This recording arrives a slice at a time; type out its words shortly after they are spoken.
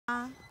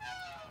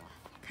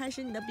开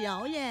始你的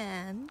表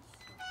演。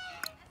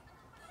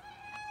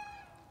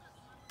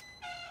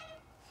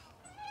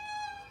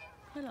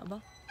快点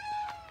吧。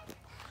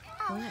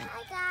Oh,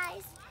 hi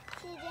guys.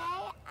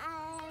 Today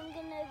I'm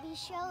gonna be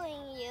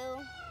showing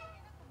you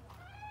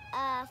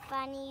a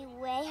funny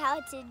way how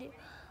to do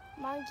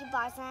monkey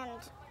bars and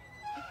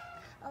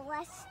a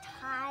less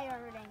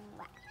tiring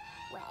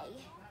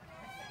way,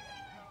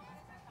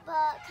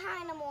 but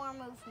kind of more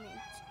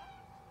movement.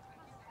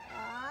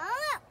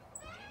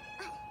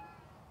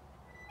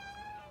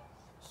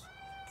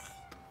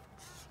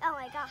 Oh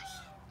my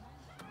gosh.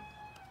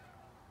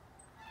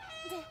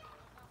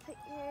 Put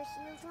your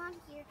heels on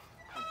here.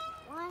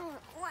 One.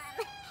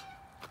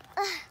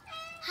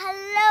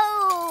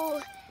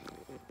 Hello.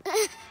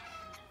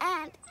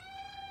 And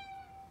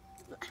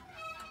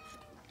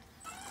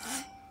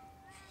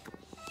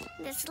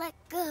let's let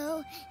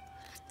go.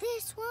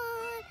 This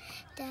one.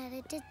 Da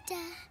da da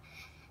da.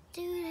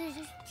 Do do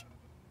do.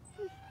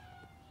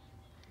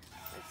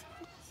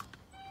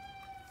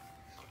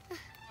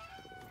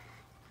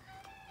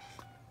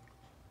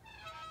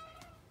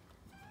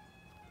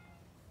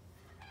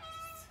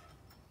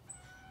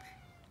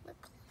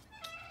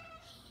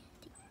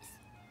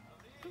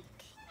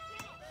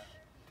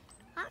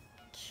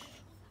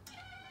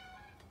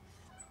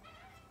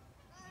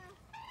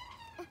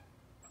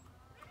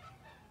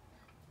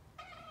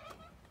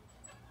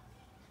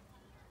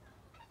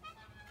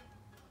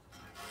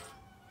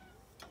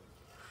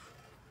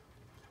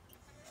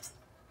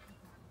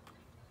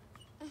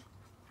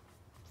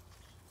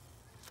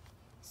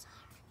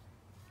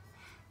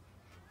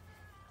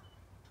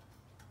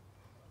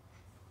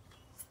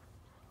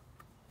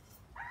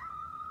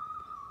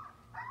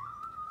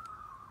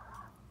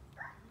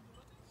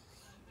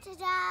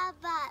 Ta-da,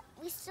 but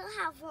we still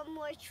have one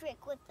more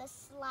trick with the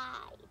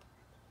slide.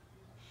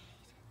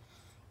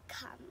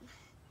 Come,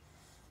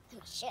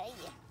 let me show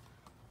you.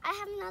 I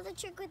have another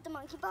trick with the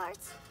monkey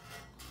bars.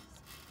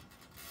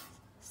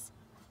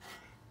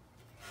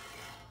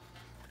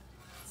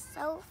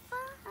 So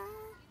fun.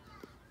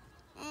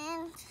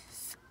 And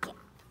skip.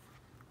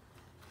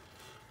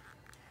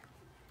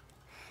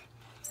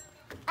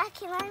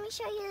 Okay, let me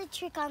show you the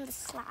trick on the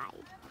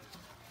slide.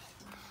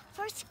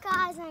 First,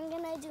 guys, I'm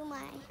gonna do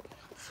my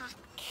hack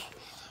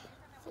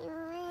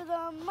through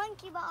the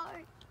monkey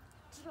bar.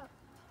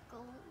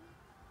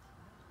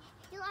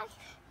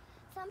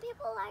 Some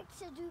people like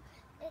to do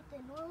it the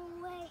normal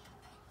way.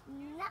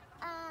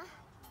 Nuh-uh.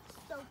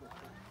 So good.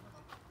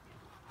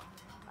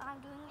 I'm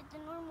doing it the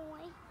normal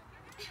way.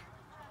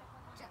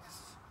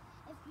 Just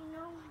if you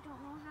don't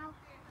know how to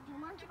do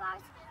monkey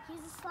bars,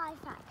 here's a slide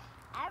hack.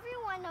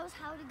 Everyone knows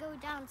how to go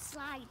down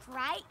slides,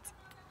 right?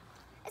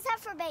 Except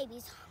for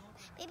babies.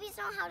 Babies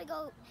know how to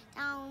go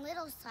down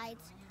little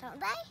slides, don't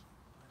they?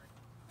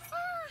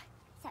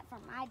 Except for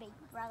my baby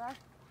brother.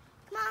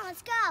 Come on,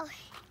 let's go.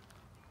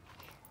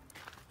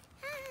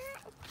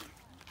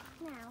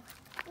 Now,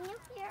 can you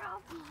clear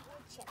off the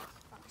wood chips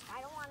first?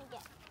 I don't want to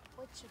get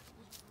wood chippy.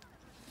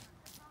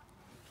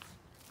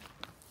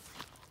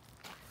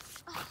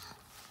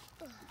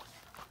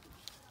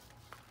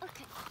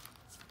 Okay.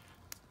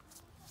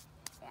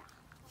 Yeah.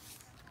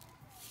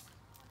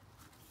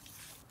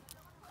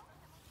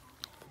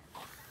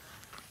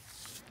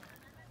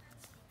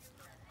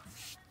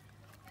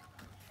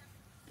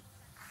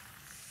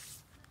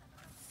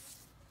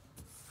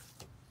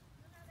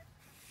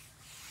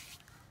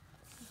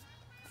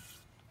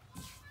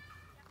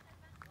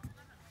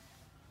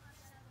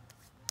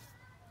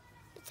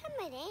 It's on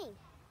my name.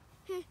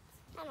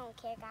 I don't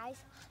care, guys.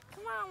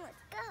 Come on, let's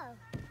go.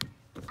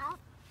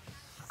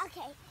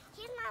 Okay,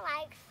 here's my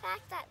life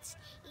fact that's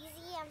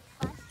easy and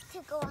fun to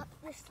go up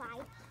the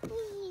slide.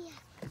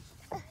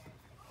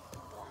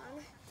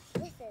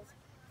 This is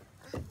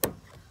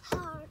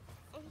hard,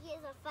 and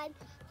here's a fun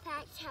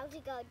fact how to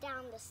go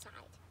down the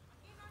side.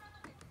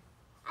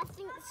 I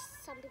think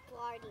some people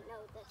already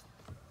know this,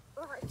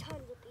 or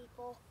tons of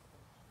people.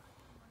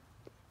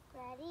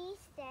 Ready,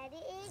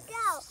 steady,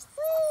 go.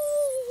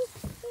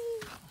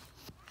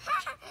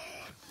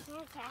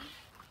 Okay.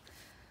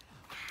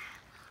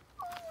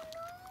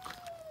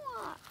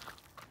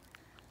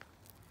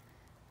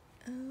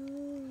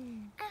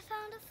 I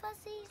found a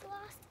Fuzzy's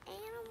lost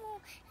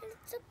animal, and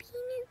it's a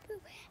peanut poo.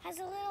 Has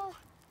a little.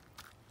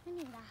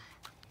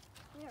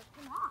 Here,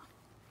 come on.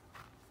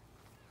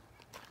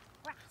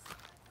 Grass.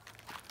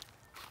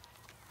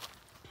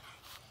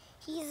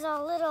 He's a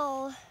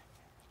little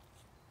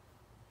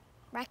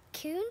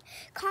raccoon.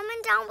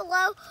 Comment down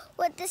below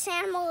what this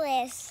animal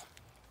is.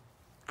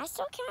 I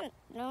still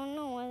don't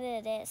know what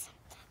it is.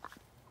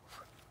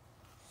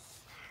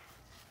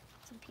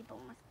 Some people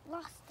must have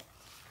lost it.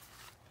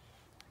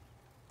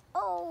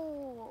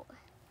 Oh,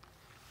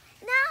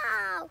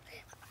 no!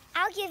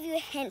 I'll give you a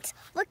hint.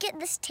 Look at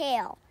this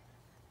tail.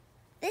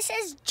 This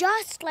is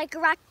just like a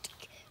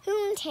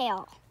raccoon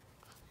tail.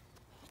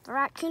 The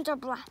raccoons are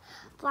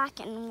black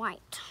and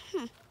white.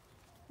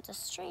 It's a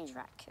strange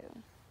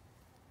raccoon.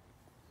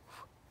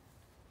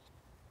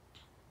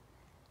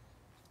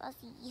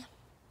 Fuzzy.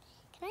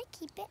 Can I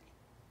keep it?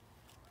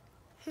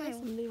 Let's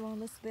leave on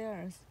the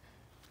stairs,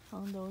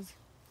 on those.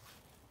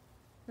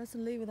 Let's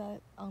leave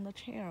that on the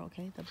chair,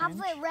 okay? The How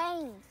bench. if it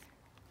rains?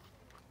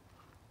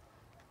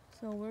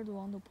 So where do you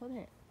want to put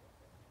it?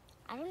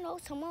 I don't know,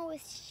 somewhere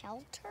with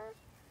shelter?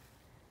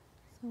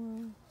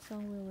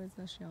 Somewhere with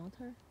a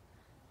shelter.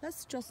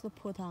 Let's just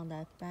put on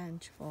that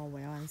bench for a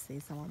while and see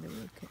someone will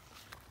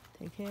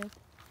take it.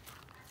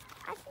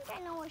 I think I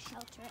know where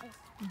shelter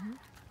is. Mhm.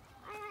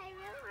 I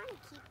really want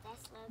to keep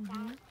this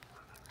little guy.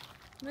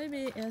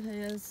 Maybe it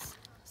is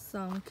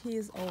some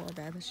kids over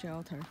that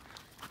shelter.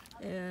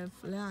 If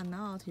they are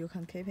not, you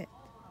can keep it.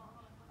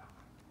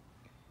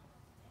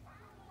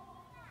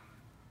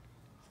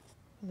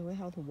 But we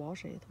have to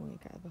wash it when we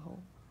get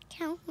home.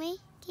 Can we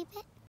keep it?